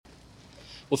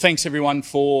Well, thanks everyone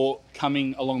for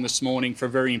coming along this morning for a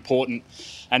very important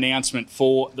announcement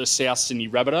for the South Sydney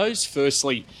Rabbitohs.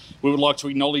 Firstly, we would like to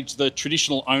acknowledge the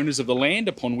traditional owners of the land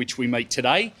upon which we meet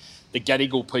today, the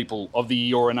Gadigal people of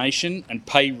the Eora Nation, and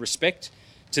pay respect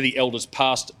to the elders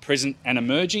past, present and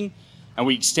emerging, and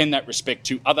we extend that respect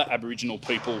to other Aboriginal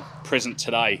people present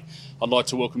today. I'd like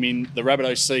to welcome in the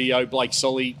Rabbitohs CEO, Blake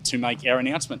Solly, to make our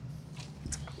announcement.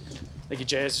 Thank you,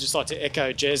 Jez. I'd just like to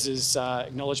echo Jez's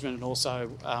acknowledgement and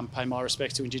also pay my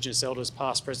respects to Indigenous elders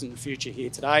past, present and future here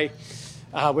today.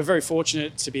 We're very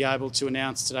fortunate to be able to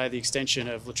announce today the extension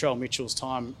of Latrell Mitchell's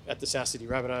time at the South Sydney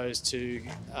Rabbitohs to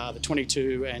the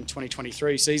 22 and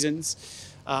 2023 seasons.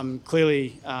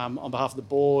 Clearly, on behalf of the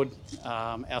board,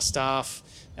 our staff,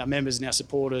 our members and our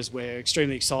supporters, we're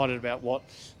extremely excited about what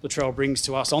Latrell brings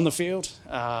to us on the field,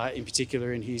 in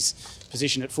particular in his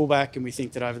position at fullback, and we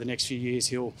think that over the next few years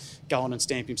he'll go on and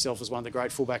stamp himself as one of the great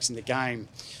fullbacks in the game.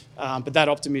 But that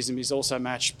optimism is also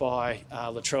matched by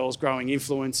Latrell's growing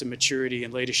influence and maturity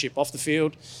and leadership off the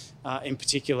field, in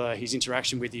particular his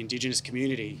interaction with the Indigenous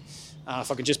community. If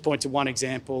I can just point to one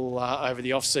example, over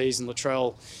the off-season,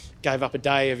 Latrell gave up a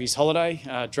day of his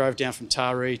holiday, drove down from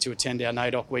Taree to attend our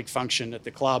NAIDOC week function at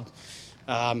the club,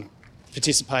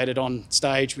 participated on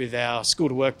stage with our School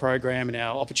to Work program and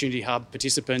our Opportunity Hub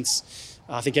participants.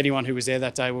 I think anyone who was there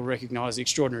that day will recognise the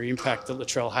extraordinary impact that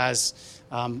Latrell has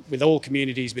with all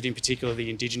communities, but in particular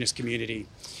the Indigenous community.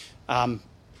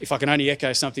 If I can only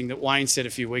echo something that Wayne said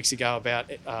a few weeks ago about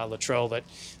Latrell,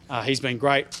 that he's been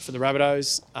great for the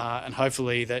Rabbitohs, and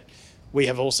hopefully that we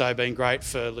have also been great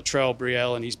for Latrell,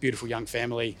 Brielle and his beautiful young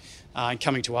family in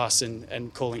coming to us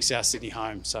and calling South Sydney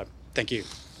home. So thank you.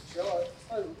 Latrell, I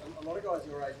suppose a lot of guys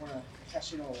your age want to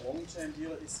cash in on a long-term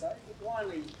deal at this stage, but why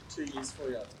only 2 years for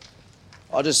you?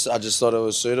 I just thought it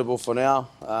was suitable for now.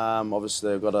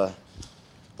 Obviously, I've got a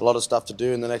lot of stuff to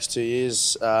do in the next 2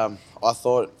 years. I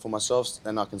thought for myself,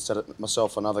 and I can set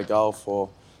myself another goal for,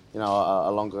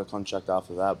 a longer contract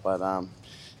after that. But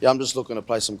I'm just looking to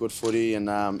play some good footy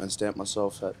and stamp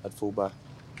myself at fullback.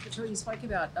 Latrell, you spoke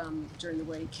about during the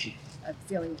week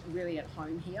feeling really at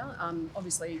home here,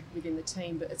 obviously within the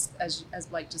team, but it's as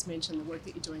Blake just mentioned, the work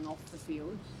that you're doing off the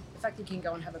field. The fact that you can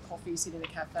go and have a coffee, sit in a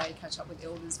cafe, catch up with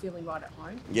elders, feeling right at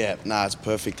home. Yeah, it's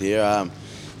perfect here.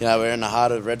 We're in the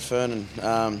heart of Redfern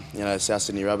and, South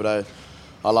Sydney Rabbitoh.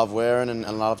 I love wearing and I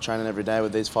love training every day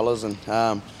with these fellas, and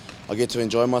I get to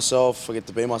enjoy myself, I get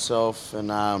to be myself, and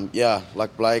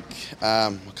like Blake,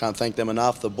 I can't thank them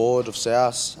enough, the board of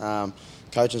South,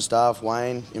 coaching staff,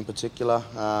 Wayne in particular,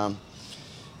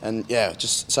 and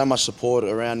just so much support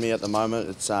around me at the moment.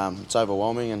 It's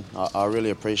overwhelming, and I really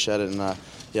appreciate it, and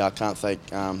I can't thank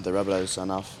the Rabbitohs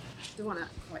enough. I don't want to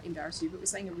quite embarrass you, but we're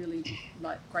seeing a really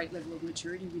great level of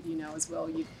maturity with you now as well.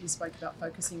 You spoke about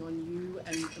focusing on you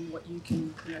and what you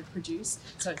can produce.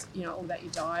 So it's all about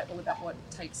your diet, all about what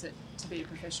takes it to be a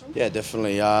professional. Yeah,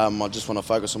 definitely. I just want to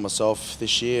focus on myself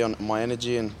this year, on my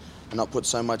energy, and not put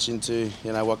so much into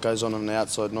what goes on the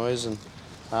outside noise,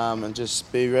 and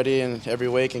just be ready and every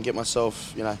week and get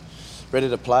myself ready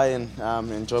to play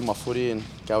and enjoy my footy and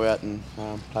go out and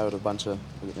play with a bunch of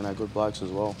good blokes as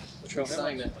well.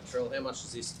 Latrell, how much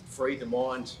does this free the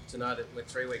mind to know that we're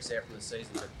 3 weeks out from the season,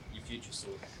 but your future's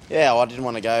sorted? Yeah, I didn't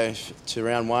want to go to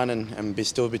round one and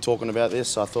still be talking about this.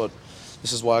 So I thought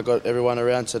this is why I got everyone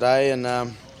around today, and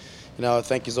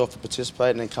thank you all for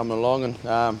participating and coming along. And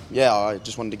I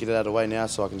just wanted to get it out of the way now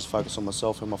so I can just focus on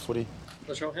myself and my footy.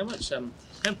 Latrell,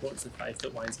 how important is the faith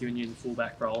that Wayne's given you in the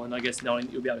fullback role, and I guess knowing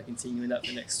that you'll be able to continue in that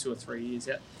for the next 2 or 3 years?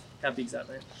 How big is that,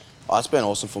 man? It's been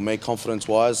awesome for me,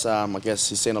 confidence-wise. I guess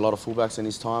he's seen a lot of fullbacks in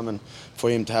his time, and for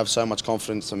him to have so much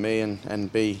confidence in me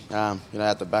and be,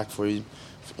 at the back for his,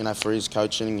 for his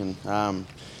coaching, and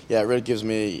it really gives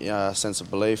me a sense of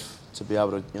belief to be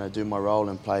able to, do my role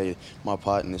and play my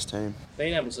part in this team.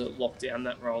 Being able to lock down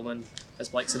that role and, as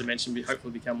Blake sort of mentioned,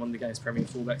 hopefully become one of the game's premier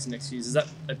fullbacks in the next few years, is that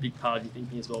a big part of your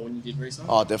thinking as well when you did resign?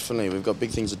 Oh, definitely. We've got big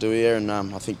things to do here, and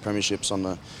I think premiership's on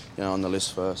the, on the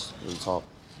list first, at the top.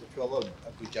 A lot of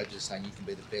good judges are saying you can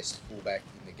be the best fullback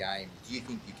in the game. Do you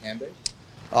think you can be?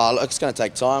 Oh, look, it's going to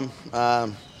take time. I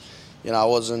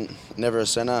wasn't never a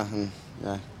centre, and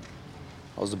I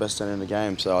was the best centre in the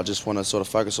game. So I just want to sort of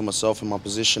focus on myself and my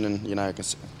position, and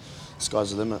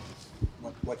sky's the limit.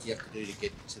 What do you have to do to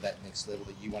get to that next level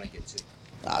that you want to get to?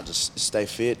 Just stay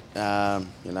fit.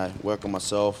 Work on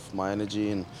myself, my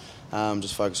energy, and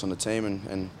just focus on the team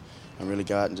and really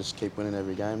go out and just keep winning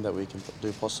every game that we can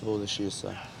do possible this year.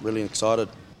 So really excited.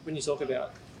 When you talk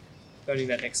about earning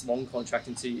that next long contract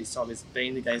in 2 years' time, is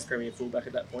being the game's premier fullback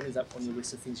at that point, is that on your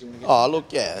list of things you want to get? Oh,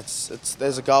 look, it's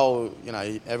there's a goal.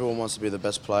 Everyone wants to be the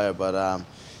best player, but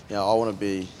I want to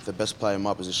be the best player in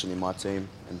my position in my team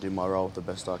and do my role the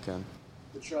best I can.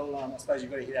 Latrell, I suppose you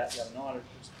got a hit out the other night.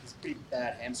 It's a pretty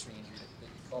bad hamstring injury that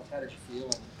you copped. How did you feel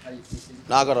and how do you feel?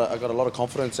 No, I got a lot of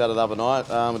confidence out of the other night.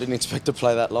 I didn't expect to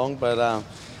play that long, but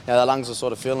the lungs were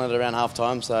sort of feeling it around half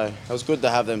time, so it was good to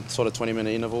have them sort of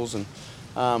 20-minute intervals, and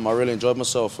I really enjoyed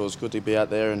myself. It was good to be out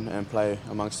there and play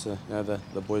amongst the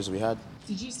boys we had.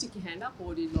 Did you stick your hand up,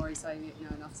 or did Laurie say,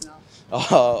 no, enough's enough?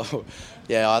 Oh,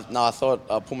 yeah, I thought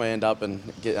I'd put my hand up and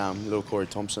get little Corey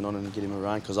Thompson on and get him a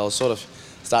run, because I was sort of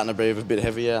starting to breathe a bit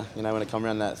heavier, when it come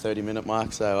around that 30-minute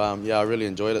mark. So, I really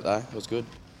enjoyed it, though. It was good.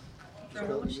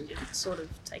 What did you sort of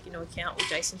take into account with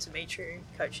Jason Demetriou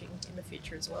coaching in the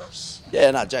future as well?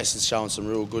 Yeah, no, Jason's showing some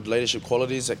real good leadership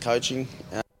qualities at coaching.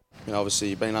 Obviously,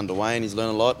 he's been under Wayne, he's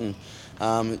learned a lot, and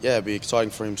it'll be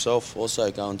exciting for himself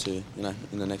also going to, in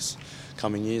the next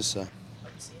coming years. So.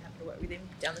 Obviously, you have to work with him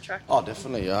down the track. Oh,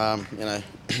 definitely.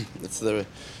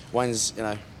 Wayne's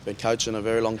been coaching a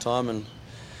very long time, and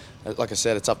like I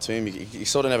said, it's up to him. You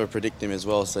sort of never predict him as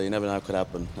well, so you never know what could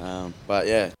happen. But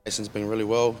yeah, Jason's been really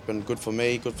well, been good for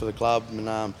me, good for the club,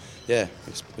 and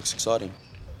it's exciting.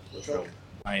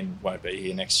 Wayne won't be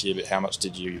here next year, but how much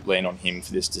did you lean on him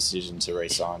for this decision to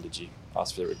re-sign? Did you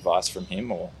ask for advice from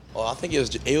him, or? Well, I think he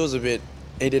was a bit.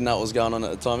 He didn't know what was going on at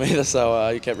the time either,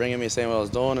 so he kept ringing me, saying what I was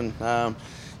doing, and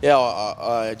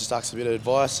I just asked a bit of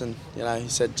advice, and he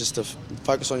said just to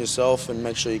focus on yourself and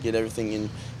make sure you get everything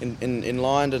in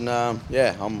line, and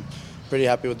I'm pretty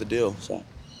happy with the deal. So.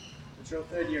 Latrell,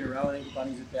 third year in a row, I think the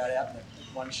Bunnies are bowed out in the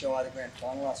one show of the grand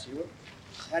final last year.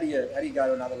 How do you go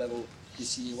to another level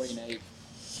this year? What do you need?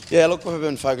 Yeah, look, we've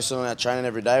been focusing on our training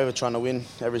every day. We're trying to win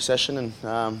every session, and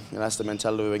that's the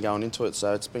mentality we've been going into it.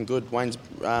 So it's been good. Wayne's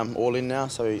all in now,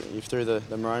 so he threw the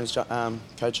Maroons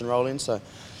coaching role in. So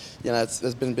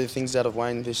there's been big things out of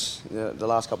Wayne the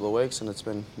last couple of weeks, and it's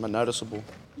been noticeable.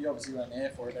 You obviously weren't there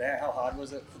for it, but how hard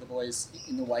was it for the boys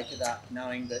in the wake of that,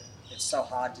 knowing that it's so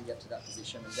hard to get to that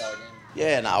position and go again?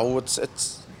 Yeah, no,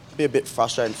 it's be a bit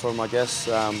frustrating for them, I guess.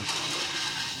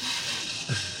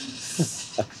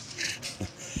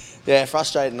 Yeah,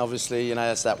 frustrating. Obviously,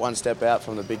 it's that one step out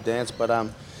from the big dance. But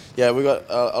we got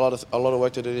a lot of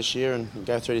work to do this year, and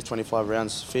go through these 25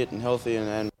 rounds fit and healthy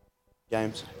and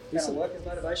games. Is it work as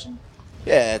motivation?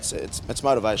 Yeah, it's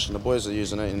motivation. The boys are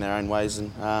using it in their own ways,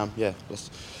 and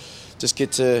let's just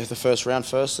get to the first round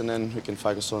first, and then we can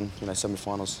focus on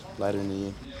semi-finals later in the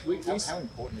year. How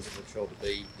important is it, Latrell, to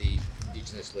be the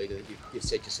Indigenous leader that you've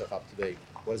set yourself up to be?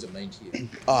 What does it mean to you?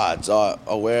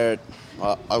 I wear it.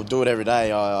 I do it every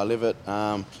day. I live it.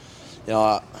 I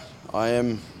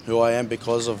am who I am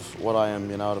because of what I am.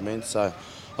 You know what I mean? So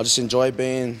I just enjoy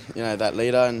being, that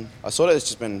leader, and I sort of it's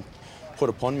just been put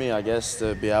upon me, I guess,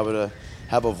 to be able to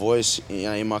have a voice,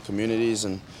 in my communities,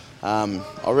 and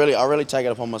I really take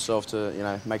it upon myself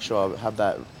to, make sure I have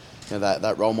that,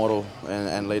 that role model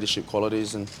and leadership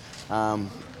qualities, and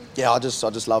I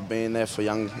just love being there for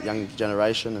young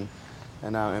generation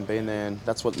and being there, and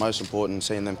that's what's most important,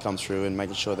 seeing them come through and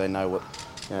making sure they know what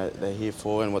they're here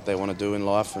for and what they want to do in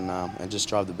life, and just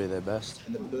strive to be their best.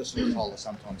 And the personal toll it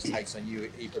sometimes takes on you.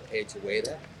 Are you prepared to wear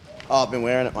that? Oh, I've been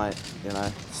wearing it, mate.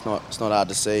 It's not hard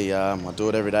to see. I do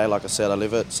it every day, like I said, I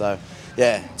live it. So,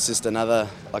 yeah, it's just another,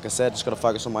 like I said, just got to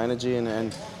focus on my energy,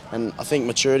 and I think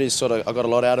maturity is sort of, I got a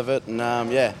lot out of it, and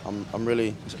I'm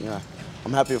really,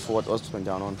 I'm happy for what's been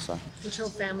going on. So.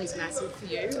 Latrell, family's massive for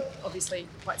you. Obviously,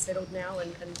 quite settled now,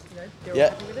 and they're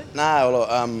all happy with it. No,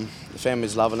 well, the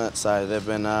family's loving it. So they've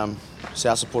been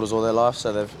South supporters all their life.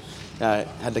 So they've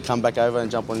had to come back over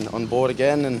and jump on board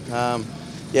again, and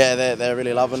they're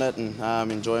really loving it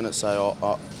and enjoying it.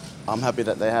 So I'm happy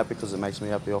that they're happy because it makes me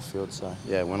happy off field. So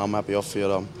yeah, when I'm happy off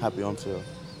field, I'm happy on field.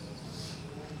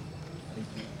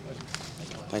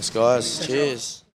 Thanks, guys. Cheers.